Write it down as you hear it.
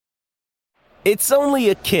It's only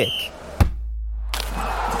a kick,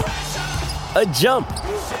 a jump,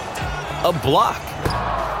 a block.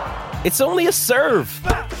 It's only a serve.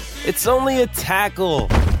 It's only a tackle,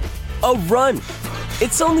 a run.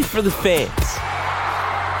 It's only for the fans.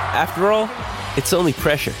 After all, it's only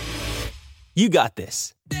pressure. You got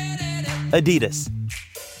this. Adidas.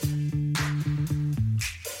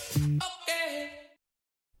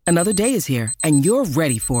 Another day is here, and you're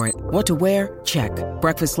ready for it. What to wear? Check.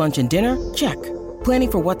 Breakfast, lunch, and dinner? Check.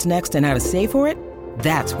 Planning for what's next and how to save for it?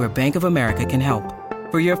 That's where Bank of America can help.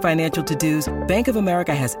 For your financial to-dos, Bank of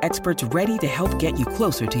America has experts ready to help get you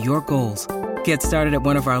closer to your goals. Get started at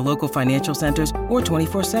one of our local financial centers or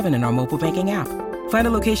 24/7 in our mobile banking app. Find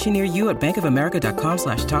a location near you at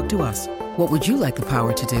bankofamerica.com/talktous. What would you like the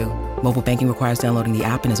power to do? Mobile banking requires downloading the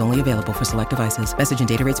app and is only available for select devices. Message and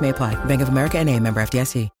data rates may apply. Bank of America N.A., member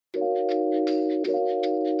FDIC.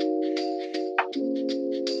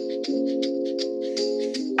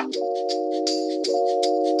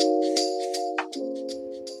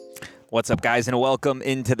 What's up, guys, and welcome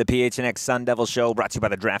into the PHNX Sun Devil Show, brought to you by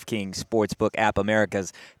the DraftKings Sportsbook app,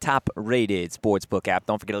 America's top-rated sportsbook app.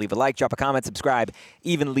 Don't forget to leave a like, drop a comment, subscribe,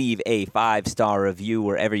 even leave a 5-star review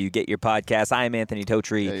wherever you get your podcasts. I am Anthony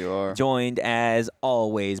Totri, There you are. joined, as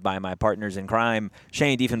always, by my partners in crime,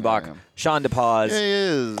 Shane Diefenbach, Sean DePaz. Yeah, he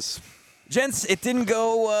is. Gents, it didn't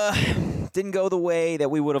go the way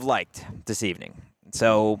that we would have liked this evening.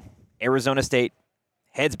 So Arizona State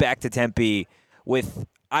heads back to Tempe with,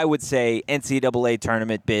 I would say, NCAA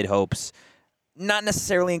tournament bid hopes not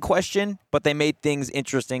necessarily in question, but they made things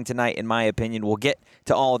interesting tonight, in my opinion. We'll get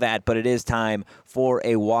to all that, but it is time for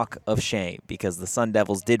a walk of shame because the Sun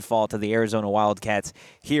Devils did fall to the Arizona Wildcats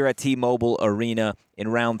here at T-Mobile Arena in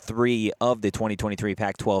round 3 of the 2023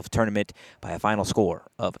 Pac-12 tournament by a final score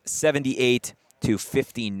of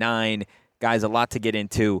 78-59. Guys, a lot to get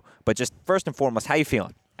into, but just first and foremost, how you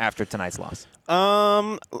feeling after tonight's loss?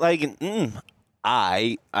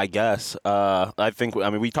 I guess. I think. I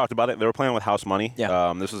mean, we talked about it. They were playing with house money.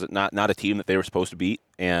 Yeah. This was not a team that they were supposed to beat,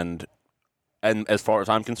 and as far as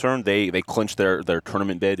I'm concerned, they clinched their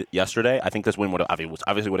tournament bid yesterday. I think this win would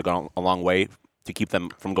have gone a long way to keep them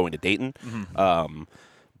from going to Dayton. Mm-hmm.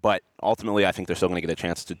 But ultimately, I think they're still going to get a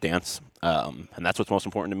chance to dance, and that's what's most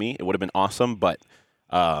important to me. It would have been awesome, but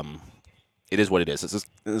it is what it is. This is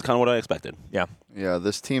kind of what I expected. Yeah. Yeah,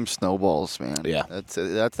 this team snowballs, man. Yeah. That's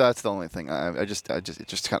the only thing. It just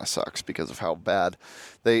kind of sucks because of how bad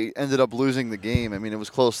they ended up losing the game. I mean, it was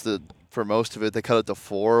close for most of it. They cut it to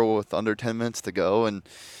 4 with under 10 minutes to go, and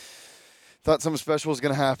thought something special was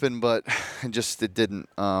going to happen, but it didn't.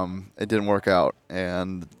 It didn't work out,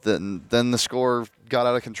 and then the score got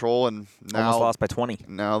out of control, and now Almost lost by 20.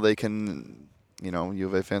 Now they can. U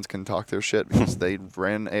of A fans can talk their shit because they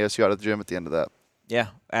ran ASU out of the gym at the end of that. Yeah,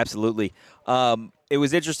 absolutely. It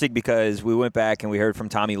was interesting because we went back and we heard from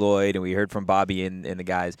Tommy Lloyd and we heard from Bobby and the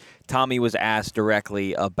guys. Tommy was asked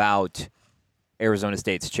directly about Arizona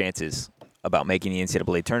State's chances about making the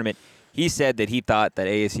NCAA tournament. He said that he thought that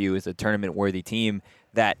ASU is a tournament-worthy team,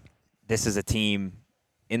 that this is a team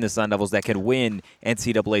in the Sun Devils that could win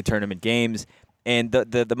NCAA tournament games. And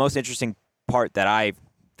the most interesting part that I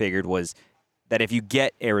figured was that if you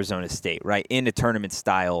get Arizona State, right, in a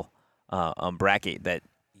tournament-style bracket, that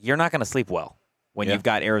you're not going to sleep well when you've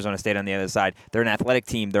got Arizona State on the other side. They're an athletic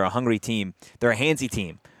team. They're a hungry team. They're a handsy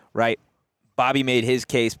team, right? Bobby made his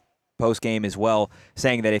case post-game as well,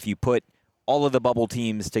 saying that if you put all of the bubble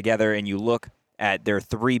teams together and you look at their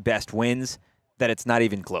 3 best wins, that it's not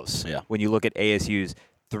even close when you look at ASU's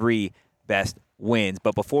 3 best wins.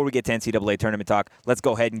 But before we get to NCAA tournament talk, let's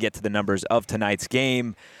go ahead and get to the numbers of tonight's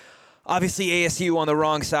game. Obviously, ASU on the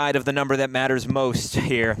wrong side of the number that matters most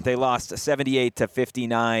here. They lost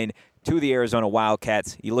 78-59 to the Arizona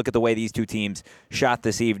Wildcats. You look at the way these two teams shot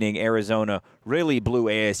this evening. Arizona really blew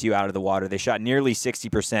ASU out of the water. They shot nearly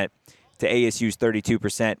 60% to ASU's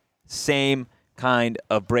 32%. Same kind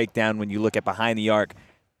of breakdown when you look at behind the arc.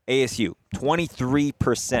 ASU,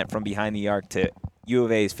 23% from behind the arc to U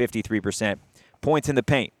of A's 53%. Points in the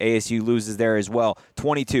paint, ASU loses there as well,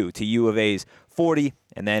 22 to U of A's 40.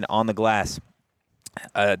 And then on the glass,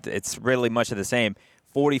 it's really much of the same.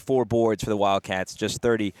 44 boards for the Wildcats, just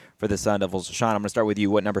 30 for the Sun Devils. Sean, I'm going to start with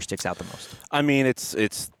you. What number sticks out the most? I mean, it's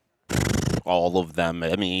all of them.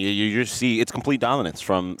 I mean, you just see it's complete dominance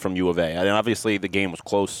from U of A. I mean, obviously, the game was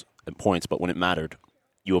close in points, but when it mattered,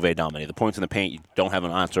 U of A dominated. The points in the paint, you don't have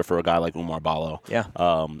an answer for a guy like Oumar Ballo. Yeah.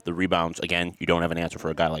 The rebounds, again, you don't have an answer for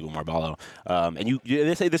a guy like Oumar Ballo. And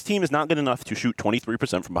they say this team is not good enough to shoot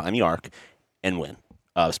 23% from behind the arc and win,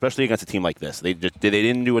 especially against a team like this. They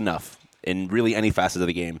didn't do enough. in really any facet of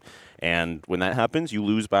the game. And when that happens, you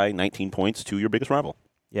lose by 19 points to your biggest rival.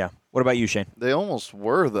 Yeah. What about you, Shane? They almost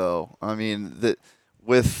were, though. I mean,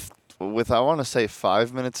 with I want to say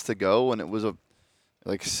 5 minutes to go, and it was a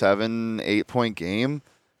 7-8 point game.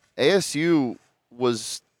 ASU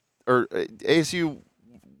was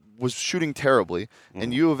shooting terribly,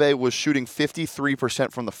 and U of A was shooting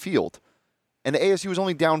 53% from the field, and ASU was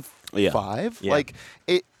only down 5. Yeah. Like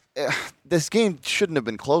this game shouldn't have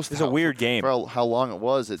been close. It's a weird game for how long it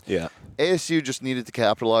was. ASU just needed to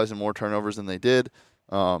capitalize on more turnovers than they did.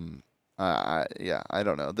 I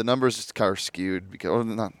don't know. The numbers just kind of skewed because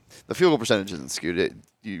the field goal percentage isn't skewed.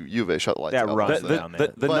 U of A shut lights out.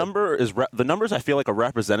 The numbers I feel like are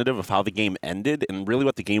representative of how the game ended and really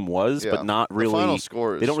what the game was, but not really. The final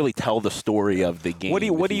score they don't really tell the story of the game.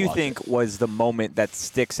 What do you think was the moment that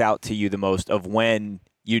sticks out to you the most of when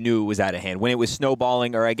you knew it was out of hand, when it was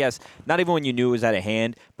snowballing, or I guess not even when you knew it was out of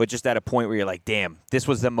hand, but just at a point where you're like, damn, this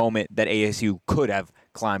was the moment that ASU could have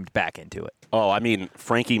climbed back into it? Oh, I mean,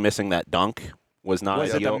 Frankie missing that dunk was not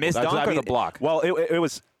Was it the missed dunk or the block? Well, it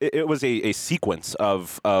was a sequence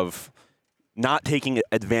of not taking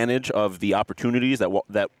advantage of the opportunities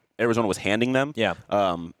that Arizona was handing them. Yeah.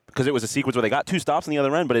 Because it was a sequence where they got 2 stops on the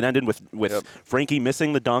other end, but it ended with Frankie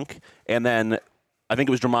missing the dunk, and then I think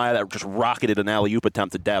it was Jeremiah that just rocketed an alley-oop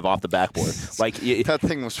attempt to Dev off the backboard. That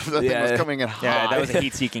thing was coming in hot. Yeah, that was a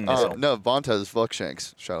heat-seeking missile. No, Vontaze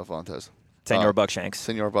Buckshanks. Shout out Vontaze. Senor Buckshanks.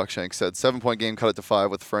 Senor Buckshanks said 7-point game, cut it to 5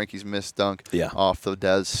 with Frankie's missed dunk off the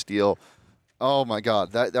Dez steal. Oh my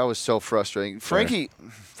God, that was so frustrating. Frankie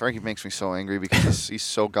makes me so angry because he's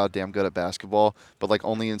so goddamn good at basketball, but like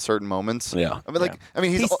only in certain moments. Yeah. I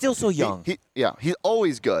mean, he's still so young. He's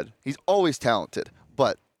always good. He's always talented,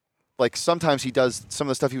 but like sometimes he does some of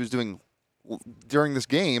the stuff he was doing during this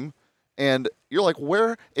game, and you're like,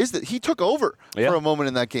 where is it? He took over for a moment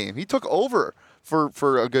in that game. He took over for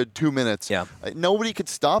a good 2 minutes. Yeah. Nobody could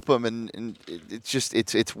stop him, and it's just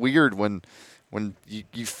it's weird when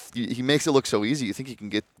he makes it look so easy. You think he can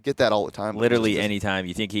get that all the time. Literally anytime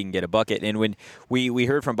you think he can get a bucket. And when we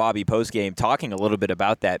heard from Bobby postgame talking a little bit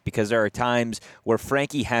about that, because there are times where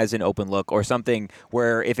Frankie has an open look or something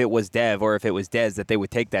where if it was Dev or if it was Dez that they would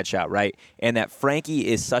take that shot, right? And that Frankie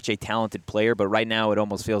is such a talented player, but right now it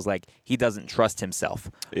almost feels like he doesn't trust himself,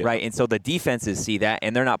 right? And so the defenses see that,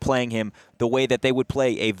 and they're not playing him the way that they would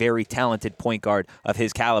play a very talented point guard of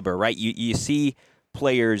his caliber, right? You see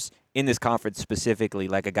players in this conference specifically,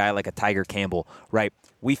 like a guy like a Tiger Campbell, right?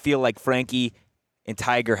 We feel like Frankie and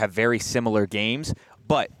Tiger have very similar games,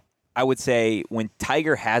 but I would say when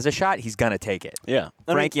Tiger has a shot, he's going to take it. Yeah.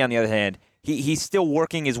 Frankie, on the other hand, he's still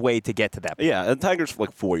working his way to get to that point. Yeah, and Tiger's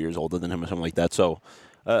like 4 years older than him or something like that, so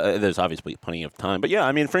there's obviously plenty of time. But yeah,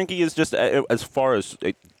 I mean, Frankie is just, as far as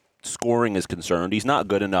scoring is concerned, he's not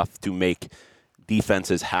good enough to make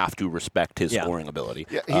defenses have to respect his scoring ability.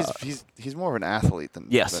 Yeah, he's more of an athlete than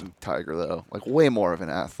Tiger, though. Like way more of an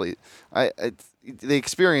athlete. The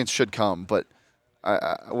experience should come, but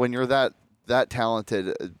when you're that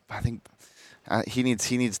talented, I think he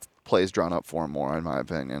needs plays drawn up for him more, in my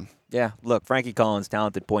opinion. Yeah, look, Frankie Collins,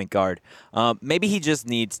 talented point guard. Maybe he just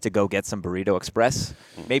needs to go get some Burrito Express.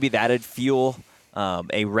 Maybe that'd fuel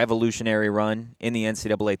a revolutionary run in the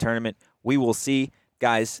NCAA tournament. We will see.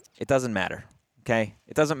 Guys, it doesn't matter. Okay?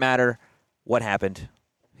 It doesn't matter what happened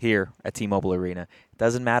here at T-Mobile Arena. It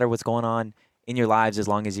doesn't matter what's going on in your lives as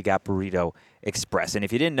long as you got Burrito Express. And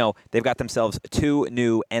if you didn't know, they've got themselves 2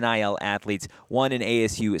 new NIL athletes, one an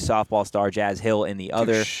ASU softball star, Jazz Hill, and the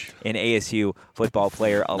other an ASU football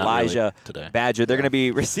player, Elijah Badger. They're going to be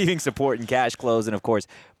receiving support in cash clothes and, of course,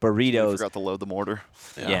 burritos. I forgot to load the mortar.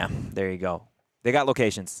 Yeah, there you go. They got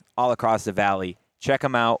locations all across the valley. Check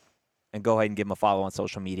them out and go ahead and give them a follow on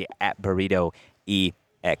social media at Burrito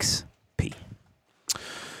EXP.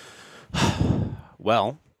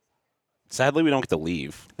 Well, sadly, we don't get to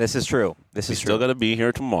leave. This is true. We still got to be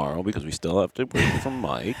here tomorrow because we still have to wait for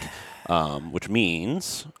Mike, which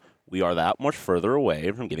means we are that much further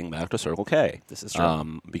away from getting back to Circle K. This is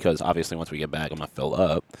true. Because obviously once we get back, I'm going to fill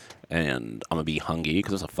up, and I'm going to be hungry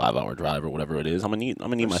because it's a 5-hour drive or whatever it is. I'm going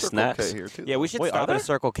to need my Circle snacks. K here too, yeah, we should Wait, stop at a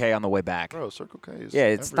Circle K on the way back. Bro, Circle K is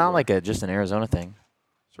it's everywhere. not like just an Arizona thing.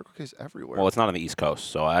 Circle K's everywhere. Well, it's not on the East Coast,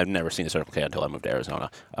 so I've never seen a Circle K until I moved to Arizona.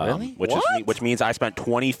 Really? Which means I spent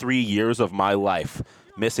 23 years of my life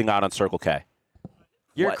missing out on Circle K.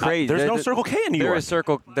 You're crazy. There's no Circle K in New York.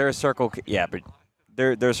 There's Circle K. Yeah, but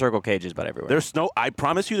there's Circle K just about everywhere. There's no. I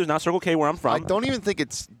promise you, there's not Circle K where I'm from. I don't even think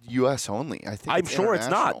it's U.S. only. I think I'm sure it's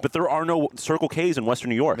not, but there are no Circle K's in Western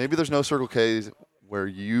New York. Maybe there's no Circle K's where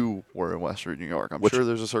you were in Western New York. I'm sure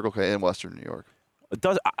there's a Circle K in Western New York.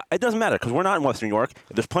 It doesn't matter because we're not in Western New York.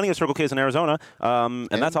 There's plenty of Circle K's in Arizona, and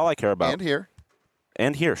that's all I care about.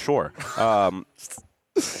 And here, sure.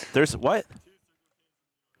 There's what?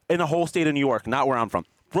 In the whole state of New York, not where I'm from.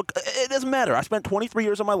 It doesn't matter. I spent 23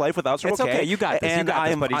 years of my life without Circle K. It's okay. You got this. And you got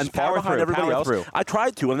this, buddy. I'm Just far power behind through. everybody Power else. through. I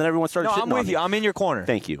tried to, and then everyone started shitting I'm with on me. you. I'm in your corner.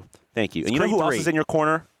 Thank you. And you know grade who else 3. is in your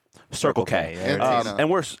corner? Circle K.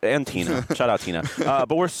 And Tina. Shout out Tina.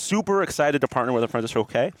 But we're super excited to partner with our friends at Circle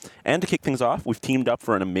K. And to kick things off, we've teamed up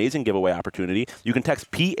for an amazing giveaway opportunity. You can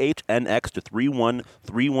text PHNX to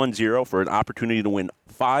 31310 for an opportunity to win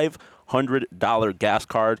 $500 gas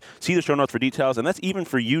card. See the show notes for details, and that's even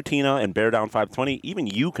for you, Tina, and Bear Down 520. Even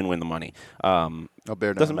you can win the money.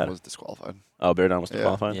 Bear doesn't Down matter. was disqualified. Oh, Bear Down was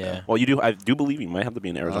disqualified? Yeah. Well, I do believe you might have to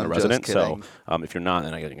be an Arizona resident, so if you're not,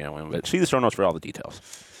 then I got to win. But see the show notes for all the details.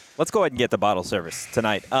 Let's go ahead and get the bottle service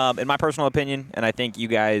tonight. In my personal opinion, and I think you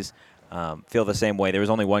guys feel the same way, there was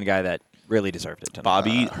only one guy that really deserved it tonight.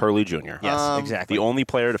 Bobby Hurley Jr. Yes, exactly. The only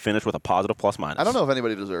player to finish with a positive plus-minus. I don't know if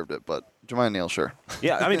anybody deserved it, but Jemiah Neal, sure.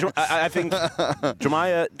 Yeah, I mean, I think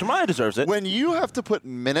Jemiah deserves it. When you have to put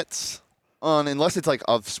minutes on, unless it's like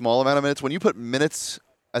a small amount of minutes, when you put minutes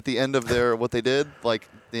at the end of what they did, like...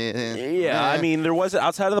 I mean, there wasn't,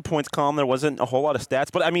 outside of the points column, there wasn't a whole lot of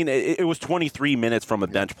stats. But, I mean, it was 23 minutes from a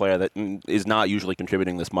bench player that is not usually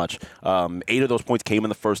contributing this much. 8 of those points came in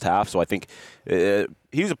the first half, so I think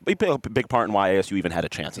he played a big part in why ASU even had a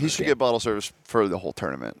chance. He should get bottle service for the whole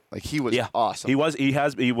tournament. Like, he was awesome.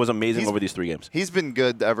 He was amazing over these 3 games. He's been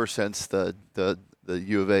good ever since the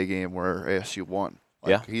U of A game where ASU won.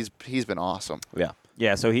 Like, he's been awesome. Yeah.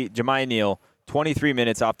 Yeah, so Jemiah Neal, 23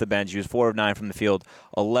 minutes off the bench. He was 4 of 9 from the field,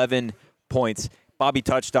 11 points. Bobby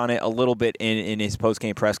touched on it a little bit in his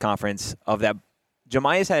post-game press conference of that.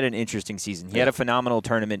 Jemiah's had an interesting season. He had a phenomenal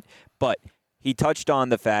tournament, but he touched on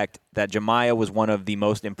the fact that Jemiah was one of the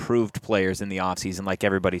most improved players in the offseason, like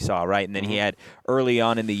everybody saw, right? And then he had early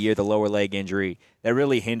on in the year the lower leg injury that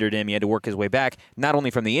really hindered him. He had to work his way back, not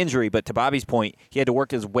only from the injury, but to Bobby's point, he had to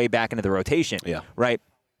work his way back into the rotation, right?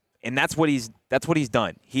 And that's what he's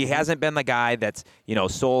done. He hasn't been the guy that's,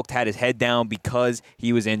 sulked, had his head down because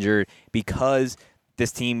he was injured, because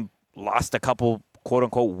this team lost a couple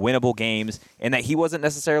quote-unquote winnable games, and that he wasn't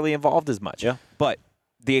necessarily involved as much. Yeah. But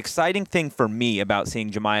the exciting thing for me about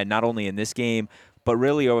seeing Jemiah not only in this game, but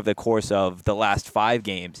really over the course of the last 5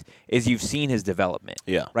 games, is you've seen his development.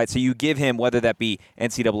 Yeah. Right? So you give him, whether that be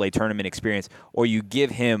NCAA tournament experience, or you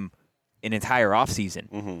give him an entire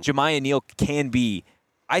offseason, Jemiah Neal can be,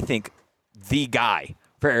 I think, the guy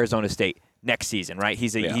for Arizona State next season, right?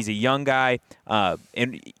 He's a young guy,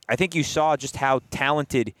 and I think you saw just how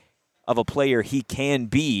talented of a player he can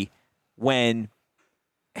be when,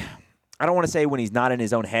 I don't want to say when he's not in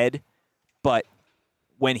his own head, but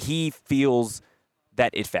when he feels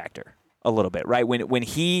that it factor a little bit, right? When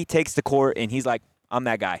he takes the court and he's like, I'm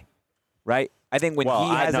that guy, right? I think when he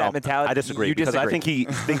has that mentality, I disagree you because I think he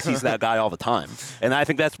thinks he's that guy all the time, and I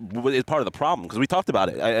think that's part of the problem because we talked about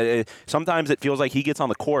it. Sometimes it feels like he gets on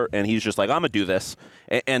the court and he's just like, I'm gonna do this,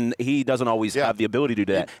 and he doesn't always have the ability to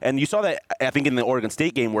do that. And you saw that I think in the Oregon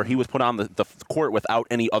State game where he was put on the court without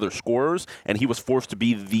any other scorers, and he was forced to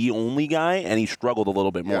be the only guy, and he struggled a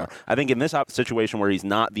little bit more. I think in this situation where he's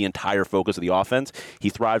not the entire focus of the offense, he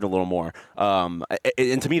thrived a little more. And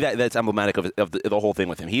to me, that's emblematic of the whole thing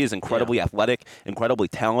with him. He is incredibly athletic, incredibly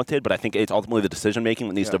talented, but I think it's ultimately the decision-making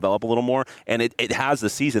that needs to develop a little more, and it has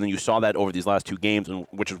this season, and you saw that over these last 2 games,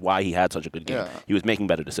 which is why he had such a good game. He was making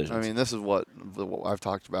better decisions. I mean, this is what I've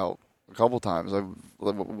talked about a couple times. A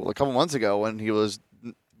couple months ago when he was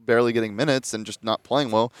barely getting minutes and just not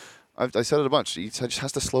playing well, I said it a bunch. He just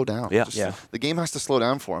has to slow down. The game has to slow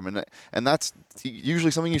down for him, and that's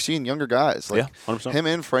usually something you see in younger guys. Like 100%. Him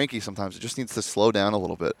and Frankie sometimes, it just needs to slow down a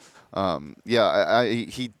little bit.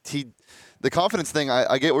 The confidence thing,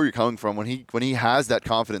 I get where you're coming from. When he has that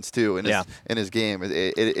confidence too in his game,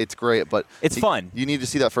 it's great. But it's fun. You need to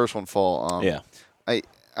see that first one fall.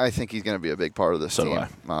 I think he's going to be a big part of this team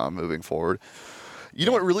moving forward. You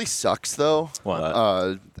know what really sucks though?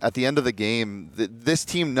 What? At the end of the game, this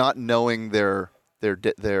team not knowing their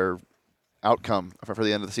outcome for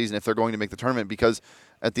the end of the season if they're going to make the tournament, because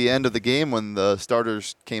at the end of the game when the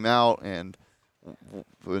starters came out and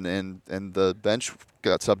the bench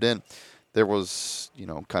got subbed in, there was,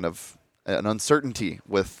 kind of an uncertainty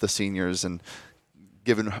with the seniors and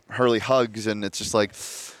giving Hurley hugs, and it's just like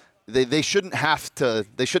they shouldn't have to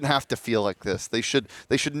feel like this. They should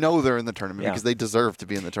know they're in the tournament because they deserve to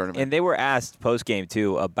be in the tournament. And they were asked post game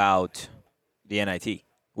too about the NIT,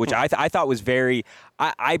 which I thought was very.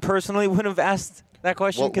 I personally wouldn't have asked that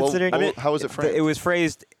question considering. How was it phrased? It was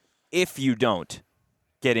phrased, if you don't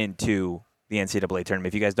get into the NCAA tournament.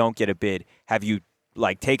 If you guys don't get a bid, have you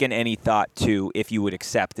taken any thought to if you would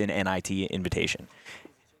accept an NIT invitation?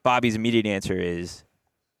 Bobby's immediate answer is,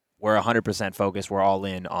 we're 100% focused. We're all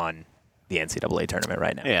in on the NCAA tournament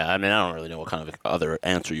right now. Yeah, I mean, I don't really know what kind of other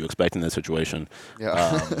answer you expect in this situation.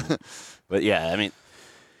 Yeah. But yeah, I mean,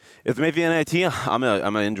 if they make the NIT, I'm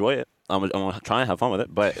gonna enjoy it. I'm gonna try and have fun with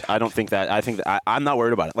it. But I don't think that. I think that I'm not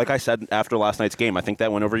worried about it. Like I said after last night's game, I think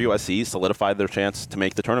that win over USC solidified their chance to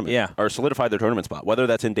make the tournament. Yeah. Or solidified their tournament spot. Whether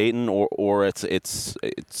that's in Dayton or it's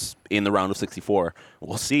in the round of 64,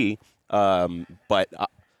 we'll see. But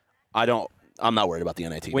I'm not worried about the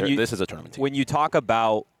NIT. This is a tournament team. When you talk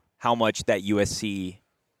about how much that USC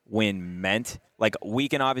win meant, we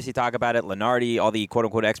can obviously talk about it. Lenardi, all the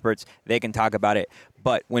quote-unquote experts, they can talk about it.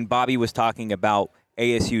 But when Bobby was talking about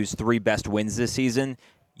ASU's 3 best wins this season,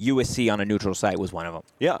 USC on a neutral site was one of them.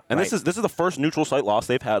 Yeah, and right? this is the first neutral site loss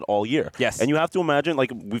they've had all year. Yes. And you have to imagine,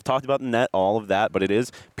 we've talked about the net, all of that, but it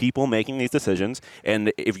is people making these decisions.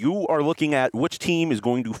 And if you are looking at which team is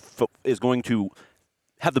going to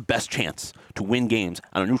have the best chance to win games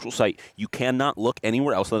on a neutral site, you cannot look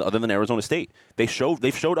anywhere else other than Arizona State. They've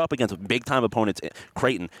showed up against big-time opponents,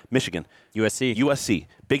 Creighton, Michigan, USC,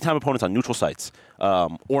 big-time opponents on neutral sites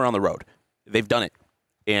or on the road. They've done it.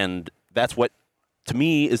 And that's what, to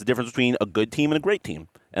me, is the difference between a good team and a great team.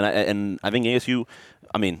 And I think ASU,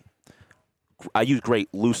 I mean, I use great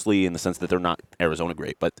loosely in the sense that they're not Arizona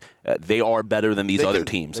great, but they are better than these other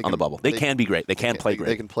teams on the bubble. They can be great. They can play great.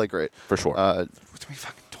 They can play great. For sure. It's me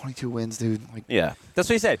fucking 22 wins, dude. Yeah. That's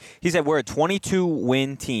what he said. He said, we're a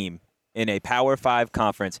 22-win team in a Power 5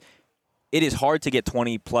 conference. It is hard to get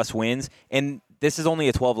 20-plus wins, and this is only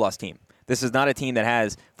a 12-loss team. This is not a team that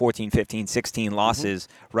has 14, 15, 16 losses,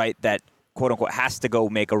 right, that, quote-unquote, has to go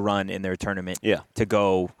make a run in their tournament to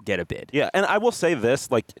go get a bid. Yeah, and I will say this,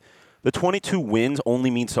 the 22 wins only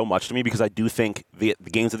mean so much to me because I do think the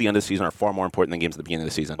games at the end of the season are far more important than games at the beginning of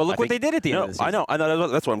the season. But look what they did at the end of the season. I know.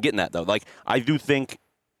 That's what I'm getting at, though. I do think,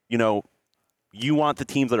 you want the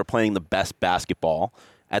teams that are playing the best basketball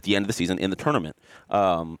at the end of the season in the tournament.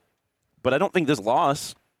 But I don't think this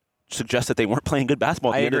loss suggests that they weren't playing good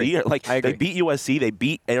basketball at the end of the year. They beat USC, they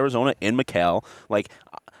beat Arizona in McAllen.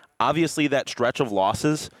 Obviously that stretch of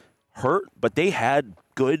losses hurt, but they had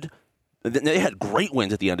great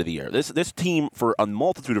wins at the end of the year. This team, for a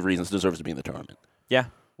multitude of reasons, deserves to be in the tournament. Yeah.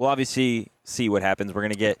 We'll obviously see what happens. We're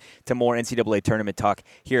going to get to more NCAA tournament talk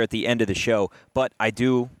here at the end of the show. But I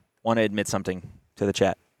do want to admit something to the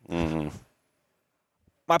chat. Mm-hmm.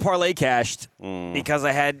 My parlay cashed because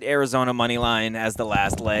I had Arizona money line as the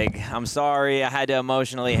last leg. I'm sorry. I had to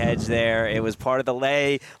emotionally hedge there. It was part of the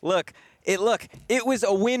lay. Look, it was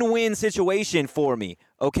a win-win situation for me,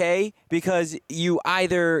 okay? Because you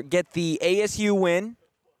either get the ASU win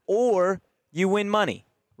or you win money,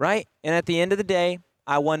 right? And at the end of the day,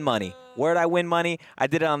 I won money. Where did I win money? I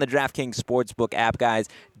did it on the DraftKings Sportsbook app, guys.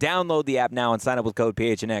 Download the app now and sign up with code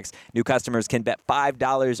PHNX. New customers can bet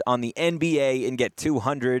 $5 on the NBA and get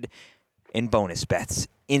 $200 in bonus bets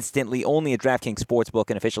instantly. Only at DraftKings Sportsbook,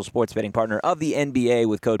 an official sports betting partner of the NBA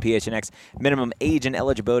with code PHNX. Minimum age and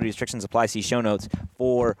eligibility restrictions apply. See show notes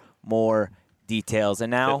for more details.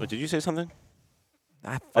 And now... Did you say something?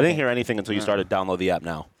 I didn't hear anything until you started download the app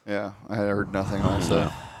now. Yeah, I heard nothing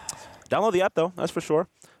also. Download the app, though. That's for sure.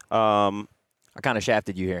 I kind of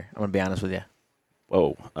shafted you here. I'm going to be honest with you.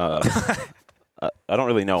 Whoa. I don't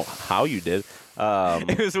really know how you did.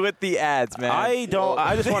 It was with the ads, man. I don't.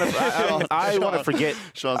 I just want to. I want to forget.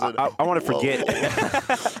 I want to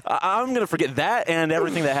forget. I'm going to forget that and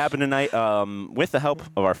everything that happened tonight with the help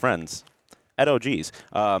of our friends at OG's.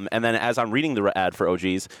 And then as I'm reading the ad for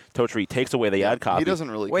OG's, Totri takes away the ad copy. He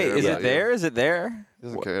doesn't really Wait, care. is it there? Is it there? He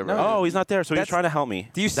doesn't care. Oh, he's not there, so he's trying to help me.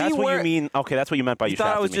 Do you see That's what where- you mean? Okay, that's what you meant by you shafted me.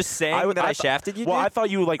 thought I was just saying that I shafted you, Well, dude? I thought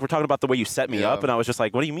you were talking about the way you set me up, and I was just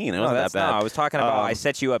like, what do you mean? It wasn't that bad. No, I was talking about I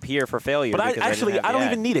set you up here for failure. But because I didn't have don't the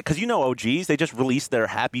even ad. need it because OGs, they just released their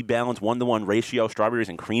Happy Balance 1-to-1 ratio strawberries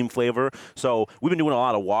and cream flavor. So we've been doing a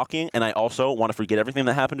lot of walking, and I also want to forget everything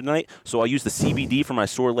that happened tonight. So I use the CBD for my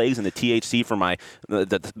sore legs and the THC for my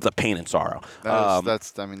the pain and sorrow. That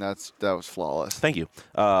was flawless. Thank you.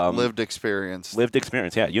 Lived experience. Lived experience.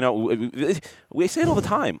 Yeah, we say it all the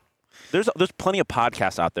time. There's plenty of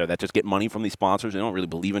podcasts out there that just get money from these sponsors. They don't really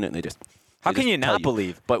believe in it, and they just. How they can just you tell not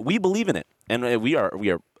believe? But we believe in it, and we are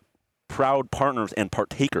proud partners and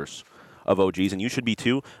partakers of OGs, and you should be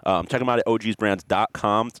too. Check them out at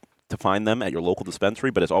ogsbrands.com to find them at your local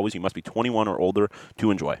dispensary. But as always, you must be 21 or older to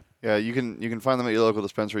enjoy. Yeah, you can find them at your local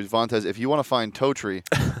dispensaries. Vontez, if you want to find Totri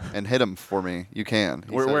and hit him for me, you can.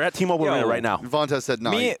 We're at T-Mobile Arena right now. Vontez said,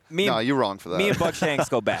 no, you're wrong for that. Me and Buck Shanks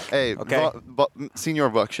go back. Hey, okay? Senior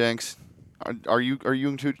Buck Shanks, Are you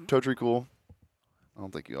and Totri cool? I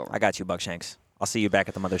don't think you are. I got you, Buckshanks. I'll see you back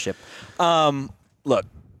at the mothership. Look.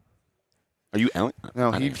 Are you Ellen?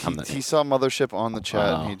 No, he saw Mothership on the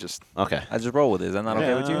chat, and he just... Okay. I just roll with it. Is that not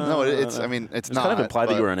okay with you? No, it's not. It's kind of implied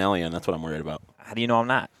that you were an alien. That's what I'm worried about. How do you know I'm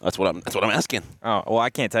not? That's what I'm asking. Oh, well, I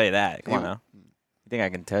can't tell you that. Come on now. You think I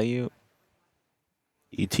can tell you?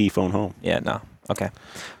 E.T. phone home. Yeah, no. Okay.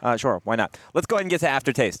 Sure, why not? Let's go ahead and get to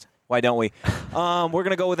aftertaste. Why don't we? We're going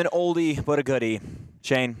to go with an oldie but a goodie.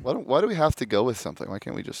 Shane. Why do we have to go with something? Why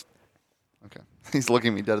can't we just... Okay. He's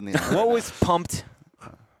looking me dead in the eye. What was pumped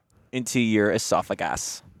into your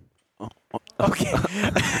esophagus? Okay.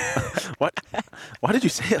 What? Why did you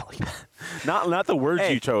say it like that? Not the words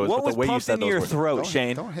you chose, but the way you said those your words. throat,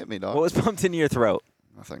 Shane? Don't hit me, dog. What was pumped into your throat?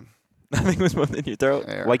 Nothing. Nothing was pumped in your throat?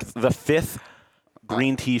 Air. Like the 5th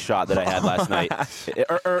green tea shot that I had last night.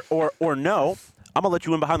 Or no, I'm going to let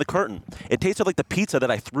you in behind the curtain. It tasted like the pizza that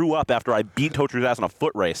I threw up after I beat Totri's ass in a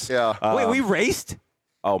foot race. Yeah. Wait, we raced?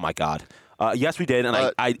 Oh, my God. Yes, we did, and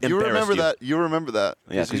I embarrassed you. remember that. You remember that.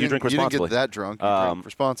 Yeah, because you drink responsibly. You didn't get that drunk. You drink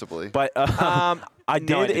responsibly. But I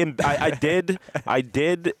did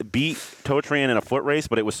beat Totrian in a foot race,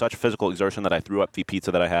 but it was such physical exertion that I threw up the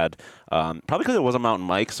pizza that I had. Probably because it wasn't Mountain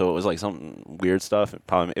Mike, so it was like some weird stuff.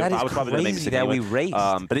 I was probably gonna make crazy it that anyway. we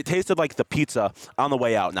raced. But it tasted like the pizza on the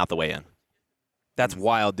way out, not the way in. That's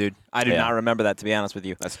wild, dude. I do not remember that, to be honest with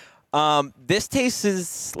you. This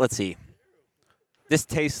tastes, let's see. This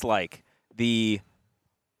tastes like the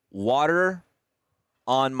water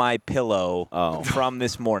on my pillow from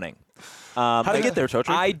this morning. How did it get there, Totri?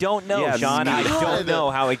 I don't know, Yeah, Sean. I don't know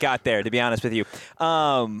how it got there, to be honest with you.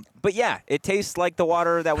 But yeah, it tastes like the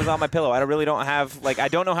water that was on my pillow. I really don't have, I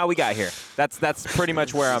don't know how we got here. That's pretty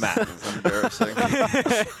much where I'm at. It's embarrassing.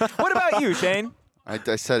 What about you, Shane? I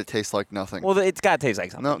said it tastes like nothing. Well, it's got to taste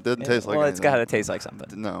like something. No, it doesn't taste like Well, anything. it's got to taste like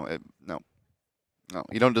something. No, no.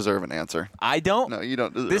 You don't deserve an answer. I don't? No, you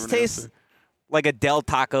don't deserve This an tastes answer. like a Del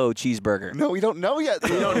Taco cheeseburger. No, we don't know yet.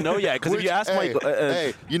 We don't know yet, because if you ask hey, Mike...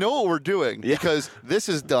 hey, you know what we're doing? Yeah. Because this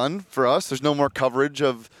is done for us. There's no more coverage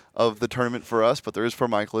of the tournament for us, but there is for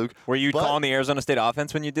Mike Luke. Were you calling the Arizona State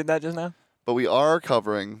offense when you did that just now? But we are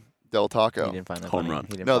covering Del Taco. He didn't find that Home funny. run.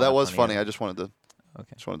 He didn't No, find that was funny. either. I just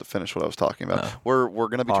wanted to finish what I was talking about. Oh. We're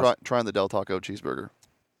going to be trying the Del Taco cheeseburger.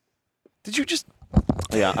 Did you just...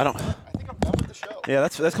 Yeah, I don't... I think I'm done with the show. Yeah,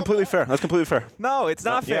 that's completely fair. That's completely fair. No, it's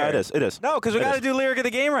not fair. Yeah, it is. It is. No, because we got to do lyric of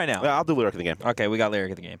the game right now. Yeah, I'll do lyric of the game. Okay, we got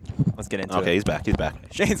lyric of the game. Let's get into it. Okay, he's back. He's back.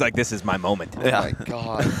 Shane's like, this is my moment. Oh, my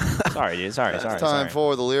God. Sorry, dude. Sorry. It's time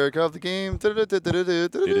for the lyric of the game.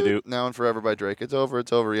 Now and Forever by Drake. It's over.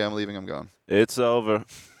 It's over. Yeah, I'm leaving. I'm gone. It's over.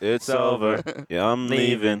 It's over. Yeah, I'm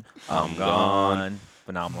leaving. I'm gone.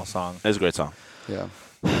 Phenomenal song. It's a great song. Yeah.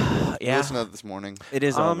 Yeah, Listen to that this morning. it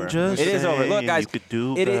is over. It is over. Look, guys, you could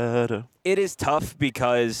do it is- better. it is tough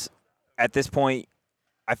because at this point,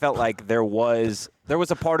 I felt like there was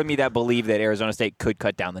a part of me that believed that Arizona State could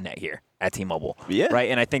cut down the net here at T-Mobile. Yeah. Right?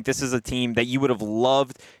 And I think this is a team that you would have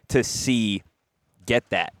loved to see get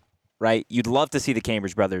that. Right? You'd love to see the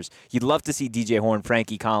Cambridge brothers. You'd love to see DJ Horn,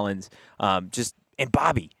 Frankie Collins, and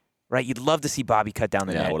Bobby. Right? You'd love to see Bobby cut down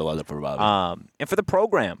the Yeah, net. I would have loved it for Bobby. And for the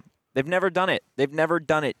program, they've never done it. They've never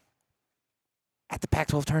done it at the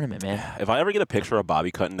Pac-12 tournament, man. If I ever get a picture of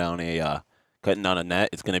Bobby cutting down a net,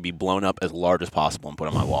 it's going to be blown up as large as possible and put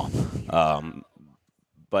on my wall.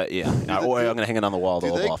 But yeah, or I'm going to hang it on the wall of the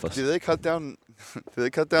Oval Office. Do they cut down? Do they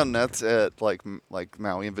cut down nets at like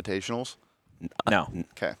Maui Invitationals? No.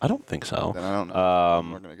 Okay. I don't think so. Then I don't know.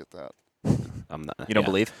 We're gonna get that. I'm not. You don't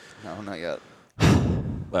believe? No, not yet.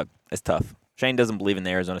 Look, it's tough. Shane doesn't believe in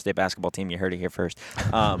the Arizona State basketball team. You heard it here first.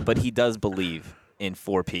 But he does believe in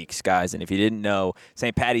Four Peaks, guys. And if you didn't know,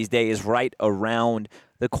 St. Patty's Day is right around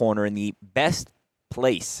the corner, and the best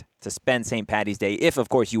place to spend St. Patty's Day, if, of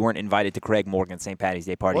course, you weren't invited to Craig Morgan's St. Patty's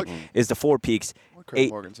Day party, is the Four Peaks Craig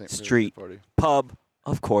 8th Morgan St. Patty's Day Street party. Pub.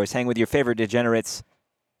 Of course, hang with your favorite degenerates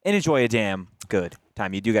and enjoy a damn good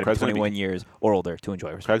time. You do got to be Craig's gonna 21 years or older to enjoy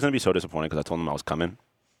it. Craig's going to be so disappointed because I told him I was coming.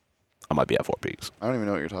 I might be at Four Peaks. I don't even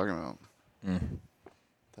know what you're talking about. Mm.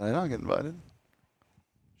 Did I not get invited?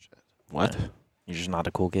 Shit. What? You're just not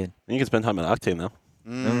a cool kid. You can spend time at Octane, though.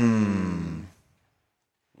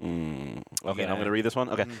 Okay, I'm going to read this one.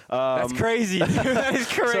 Okay. That's crazy. That is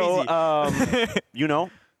crazy. So, you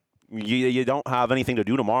don't have anything to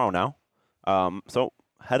do tomorrow now. So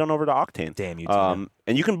head on over to Octane. Damn you, Tina.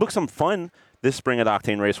 And you can book some fun this spring at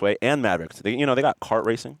Octane Raceway and Mavericks. They got kart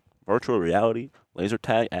racing, virtual reality, laser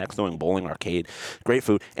tag, axe throwing, bowling, arcade, great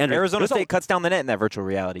food. And Arizona State cuts down the net in that virtual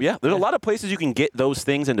reality. Yeah, there's a lot of places you can get those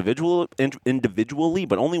things individually,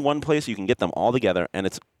 but only one place you can get them all together, and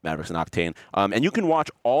it's Mavericks and Octane. And you can watch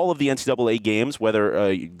all of the NCAA games,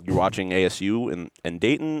 whether you're watching ASU in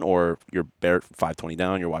Dayton or you're Barrett 520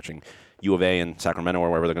 down, you're watching U of A in Sacramento or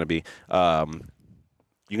wherever they're going to be.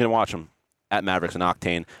 You can watch them at Mavericks and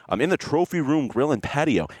Octane in the Trophy Room Grill and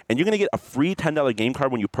Patio. And you're going to get a free $10 game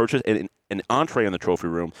card when you purchase an entree in the Trophy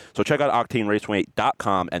Room. So check out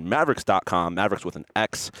OctaneRaceway.com and Mavericks.com, Mavericks with an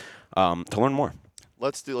X, to learn more.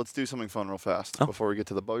 Let's do something fun real fast before we get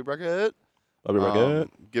to the Bobby Bracket.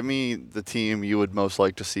 Give me the team you would most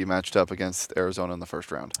like to see matched up against Arizona in the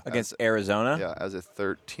first round. Against Arizona? Yeah, as a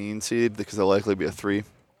 13 seed, because they'll likely be a 3.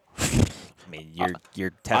 I mean, you're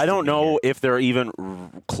testing I don't know here. if they're even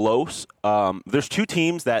close. There's two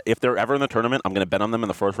teams that if they're ever in the tournament, I'm going to bet on them in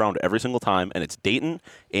the first round every single time, and it's Dayton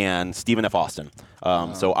and Stephen F. Austin.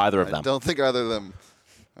 So either of them. I don't think either of them.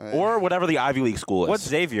 Or whatever the Ivy League school is. What's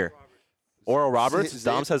Xavier? Oral Roberts?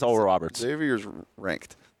 Dom says Oral Roberts. Xavier's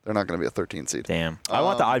ranked. They're not going to be a 13 seed. Damn. I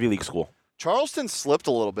want the Ivy League school. Charleston slipped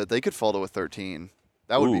a little bit. They could fall to a 13.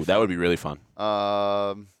 That would be fun. That would be really fun.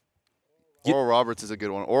 Oral Roberts is a good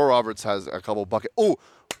one. Oral Roberts has a couple buckets. Oh,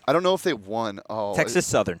 I don't know if they won. Oh, Texas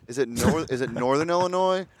Southern. Is it Northern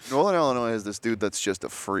Illinois? Northern Illinois is this dude that's just a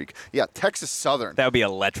freak. Yeah, Texas Southern. That would be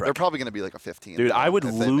electric. They're probably going to be like a 15. Dude, I would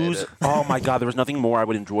if they made lose. it. Oh, my God. There was nothing more I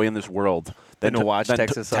would enjoy in this world Than to watch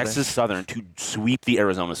Texas Southern? Texas Southern to sweep the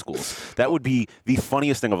Arizona schools. That would be the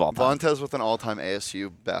funniest thing of all time. Vontez with an all-time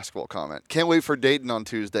ASU basketball comment. Can't wait for Dayton on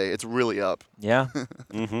Tuesday. It's really up. Yeah.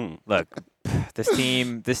 Mm-hmm. Look,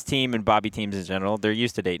 this team and Bobby teams in general, they're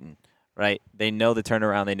used to Dayton, right? They know the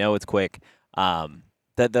turnaround. They know it's quick.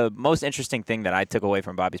 The most interesting thing that I took away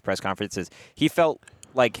from Bobby's press conference is he felt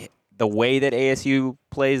like the way that ASU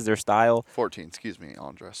plays their style 14, excuse me,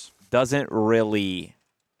 Andres. doesn't really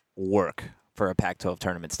work for a Pac-12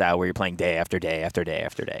 tournament style where you're playing day after day after day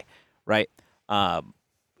after day, right?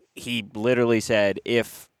 He literally said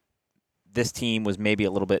if this team was maybe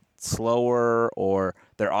a little bit slower or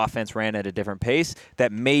their offense ran at a different pace,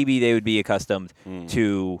 that maybe they would be accustomed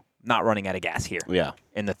to not running out of gas here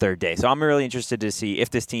in the third day. So I'm really interested to see if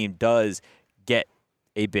this team does get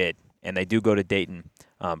a bid and they do go to Dayton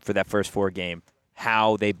for that first 4 game,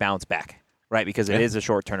 how they bounce back, right? Because it is a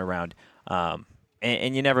short turnaround,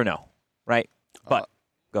 and you never know, right? But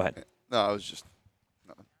go ahead. No, I was just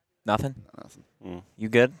Nothing? nothing. You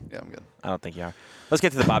good? Yeah, I'm good. I don't think you are. Let's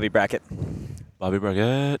get to the Bobby bracket. Bobby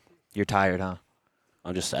Brackett. You're tired, huh?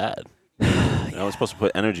 I'm just sad. I was supposed to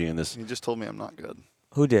put energy in this. You just told me I'm not good.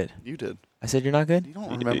 Who did? You did. I said you're not good? You don't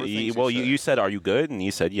remember things Well, you you said, are you good? And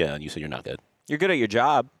you said, yeah. And you said, you're not good. You're good at your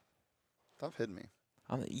job. Stop hitting me.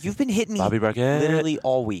 You've been hitting me Bobby Brackett. literally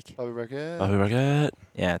all week. Bobby Brackett. Bobby Brackett.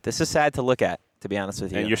 Yeah, this is sad to look at, to be honest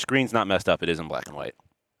with you. And your screen's not messed up. It is in black and white.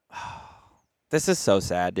 This is so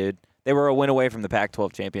sad, dude. They were a win away from the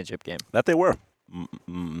Pac-12 championship game. That they were.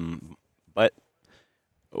 But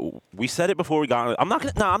we said it before we got. I'm not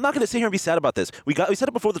gonna sit here and be sad about this. We said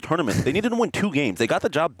it before the tournament. They needed to win 2 games. They got the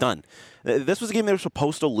job done. This was a game they were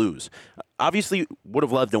supposed to lose. Obviously, would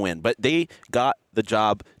have loved to win, but they got the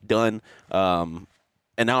job done.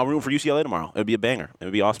 And now I'm rooting for UCLA tomorrow. It would be a banger. It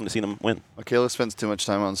would be awesome to see them win. Michaela spends too much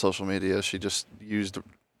time on social media. She just used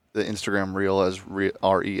the Instagram reel as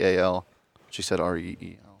R-E-A-L. She said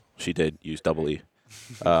R-E-E-L. She did use double E.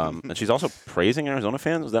 And she's also praising Arizona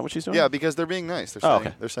fans. Is that what she's doing? Yeah, because they're being nice.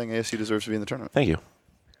 They're saying ASU deserves to be in the tournament. Thank you.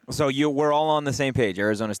 So we're all on the same page.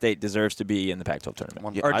 Arizona State deserves to be in the Pac-12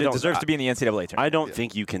 tournament. Yeah, Or I don't- deserves to be in the NCAA tournament. I don't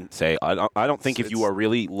think you can say. I don't think if you are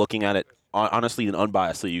really looking at it honestly and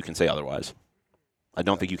unbiasedly, you can say otherwise. I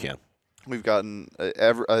don't think you can. We've gotten,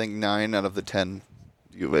 I think, 9 out of the 10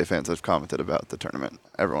 U of A fans have commented about the tournament.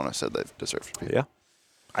 Everyone has said they deserve to be. Yeah.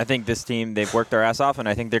 I think this team, they've worked their ass off, and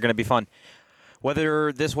I think they're going to be fun.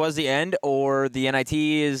 Whether this was the end or the NIT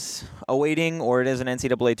is awaiting or it is an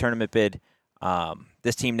NCAA tournament bid,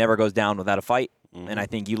 this team never goes down without a fight, and I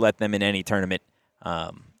think you let them in any tournament,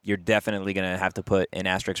 you're definitely going to have to put an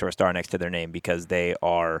asterisk or a star next to their name because they're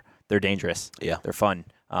dangerous. Yeah. They're fun.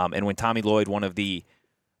 And when Tommy Lloyd, one of the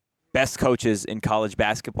best coaches in college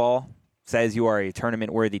basketball, says you are a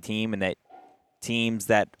tournament-worthy team and that teams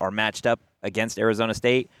that are matched up against Arizona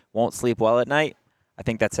State won't sleep well at night, I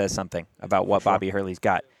think that says something about what Bobby Hurley's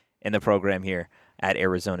got in the program here at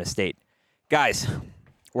Arizona State. Guys,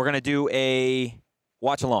 we're going to do a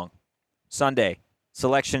watch-along Sunday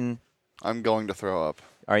selection. I'm going to throw up.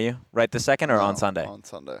 Are you? Right this second or on Sunday? On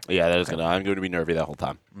Sunday. Yeah, that is gonna. I'm going to be nervy that whole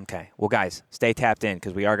time. Okay. Well, guys, stay tapped in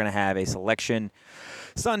because we are going to have a selection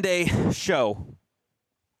Sunday show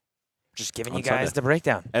Just giving On you guys Sunday. the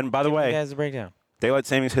breakdown. And by the You way, guys the breakdown. Daylight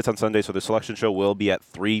Savings hits on Sunday, so the selection show will be at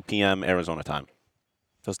 3 p.m. Arizona time.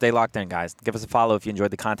 So stay locked in, guys. Give us a follow if you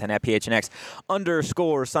enjoyed the content at PHNX_Sun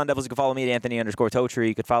Devils. You can follow me at Anthony_Totri.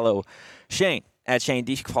 You could follow Shane at Shane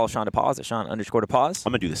D. You can follow Sean DePause at Sean_DePause.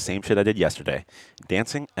 I'm going to do the same shit I did yesterday.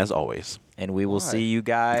 Dancing, as always. And we will Why? see you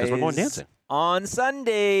guys Because we're going dancing. on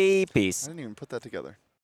Sunday. I Peace. didn't even put that together.